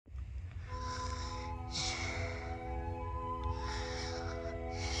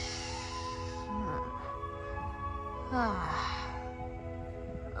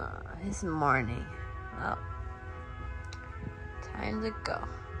It's morning. Well, time to go.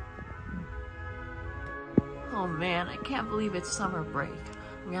 Oh man, I can't believe it's summer break.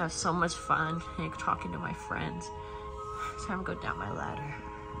 I'm gonna have so much fun talking to my friends. It's time to go down my ladder.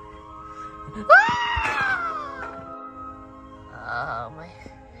 Oh, my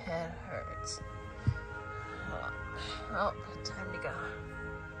head hurts. Oh, time to go.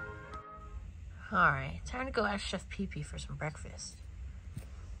 Alright, time to go ask Chef Pee Pee for some breakfast.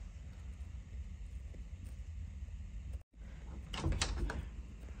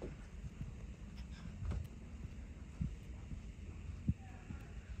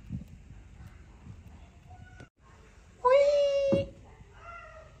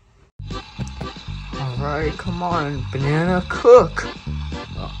 Alright, come on, banana, cook!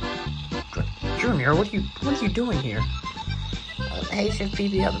 Junior, what are you doing here? Hey, Chef Pee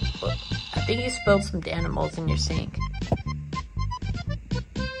Pee, I think you spilled some Danimals in your sink.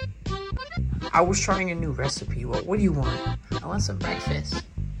 I was trying a new recipe. Well, what do you want? I want some breakfast.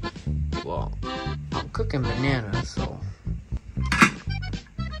 Well, I'm cooking bananas, so...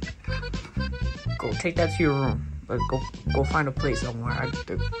 Go, take that to your room. But go find a place somewhere.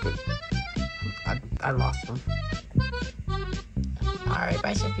 I lost them. Alright,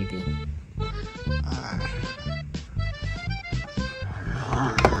 bye, Chef Pee Pee.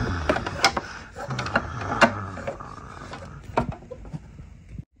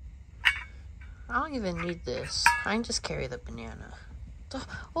 I don't even need this. I can just carry the banana.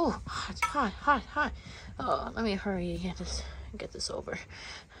 Oh, hi. Oh, let me hurry and get this over.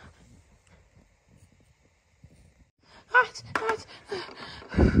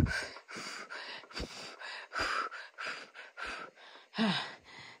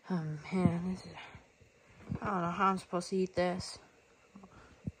 Oh man, I don't know how I'm supposed to eat this.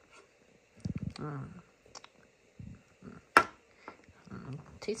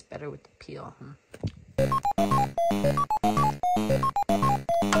 Tastes better with the peel.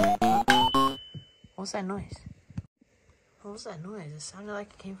 What was that noise? What was that noise? It sounded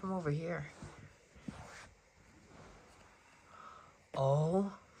like it came from over here.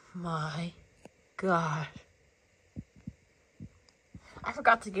 Oh my god. I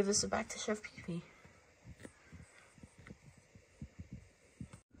forgot to give this back to Chef Pee Pee.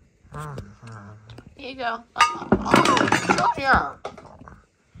 Here you go. Oh, yeah.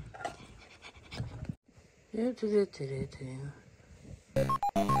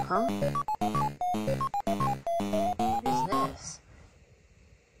 Huh? What is this?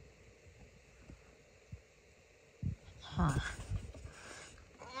 Huh.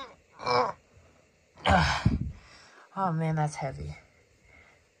 Oh man, that's heavy.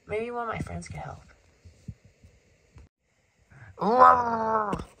 Maybe one of my friends could help.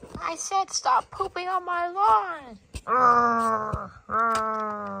 I said stop pooping on my lawn.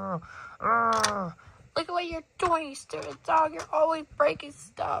 Look at what you're doing, you stupid dog. You're always breaking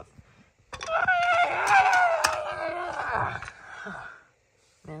stuff.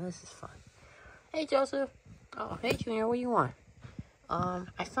 Man, this is fun. Hey, Joseph. Oh, hey, Junior. What do you want?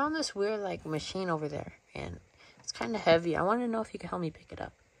 I found this weird, machine over there, and it's kind of heavy. I want to know if you can help me pick it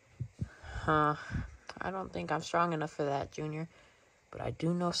up. I don't think I'm strong enough for that, Junior. But I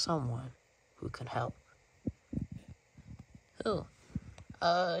do know someone who can help. Who?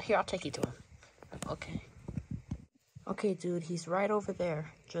 Here, I'll take you to him. Okay. Okay, dude, he's right over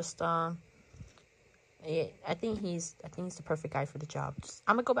there. Just, yeah, I think he's the perfect guy for the job.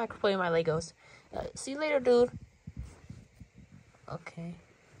 I'm gonna go back to play with my Legos. See you later, dude. Okay.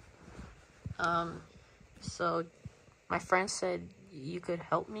 So, my friend said you could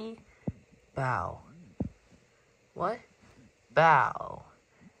help me? Bow. What? Bow.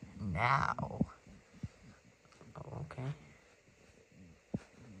 Now. Oh, okay.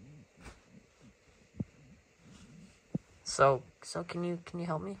 So can you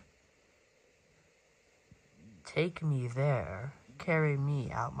help me? Take me there. Carry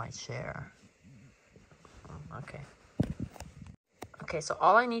me out my chair. Okay. Okay, so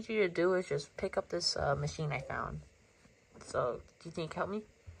all I need you to do is just pick up this machine I found. So, do you think you can help me?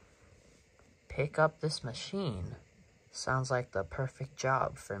 Pick up this machine. Sounds like the perfect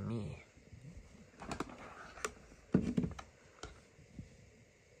job for me.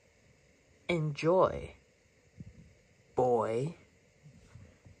 Enjoy, boy.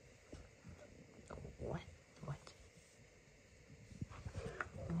 What?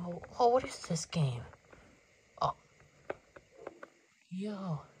 Oh, what is this game? Oh.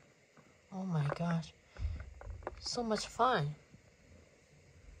 Yo. Oh my gosh. So much fun.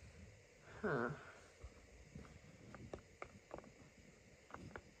 Huh.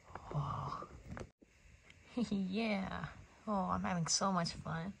 Yeah. Oh, I'm having so much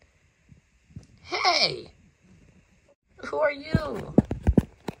fun. Hey! Who are you?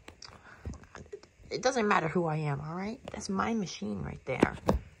 It doesn't matter who I am, alright? That's my machine right there.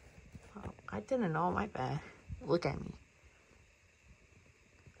 Oh, I didn't know, my bad. Look at me.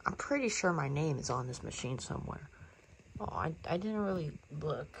 I'm pretty sure my name is on this machine somewhere. Oh, I didn't really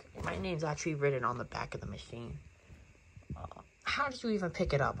look. My name's actually written on the back of the machine. How did you even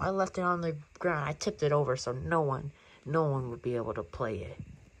pick it up? I left it on the ground. I tipped it over so no one would be able to play it.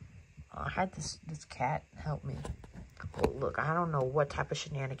 I had this cat help me. Oh, look, I don't know what type of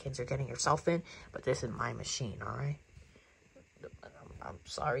shenanigans you're getting yourself in, but this is my machine, all right? I'm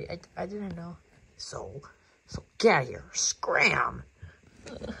sorry. I didn't know. So get out of here. Scram!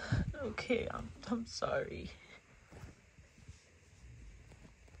 Okay, I'm sorry.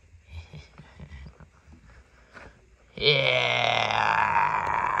 Yeah.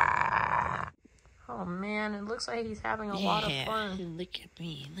 Oh man, it looks like he's having a lot of fun. Look at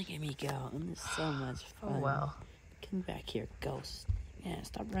me go. This is so much fun. Oh well. Come back here, ghost. Yeah,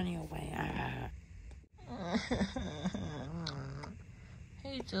 stop running away.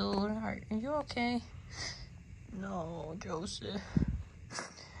 Hey dude, are you okay? No, Joseph.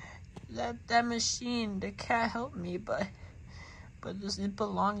 That machine, the cat helped me, but it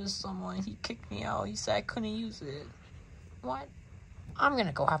belonged to someone. He kicked me out. He said I couldn't use it. What? I'm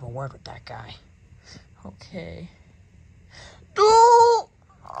gonna go have a word with that guy. Okay. Dude!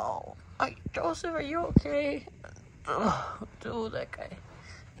 Oh, Joseph, are you okay? Ugh, dude, that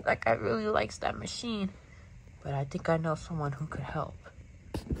guy really likes that machine. But I think I know someone who could help.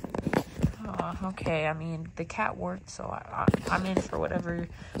 Okay, I mean, the cat worked, so I'm in for whatever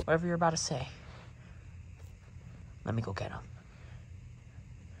you're about to say. Let me go get him.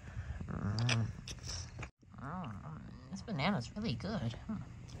 This banana's really good.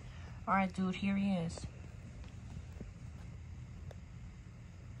 Alright, dude, here he is.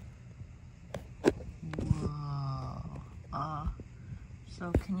 Whoa.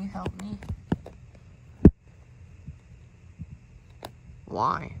 So can you help me?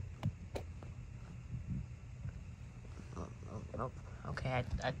 Why? Nope. Okay,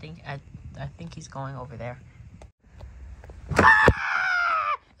 I think he's going over there.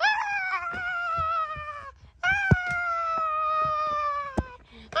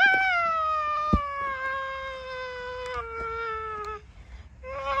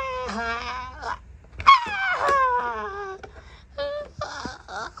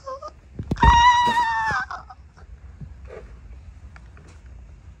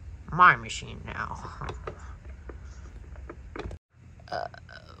 My machine now.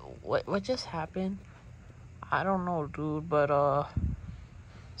 What just happened? I don't know, dude, but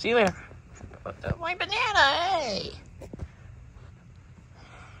see you later. My banana, hey!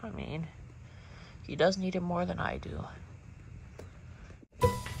 I mean, he does need it more than I do.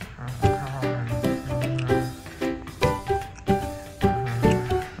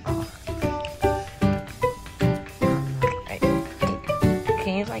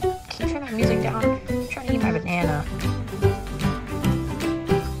 Can you turn that music down? I'm trying to eat my banana.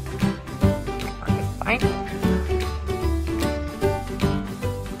 Okay, fine.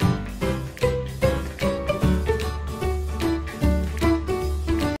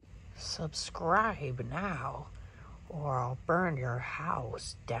 Subscribe now, or I'll burn your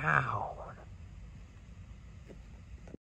house down.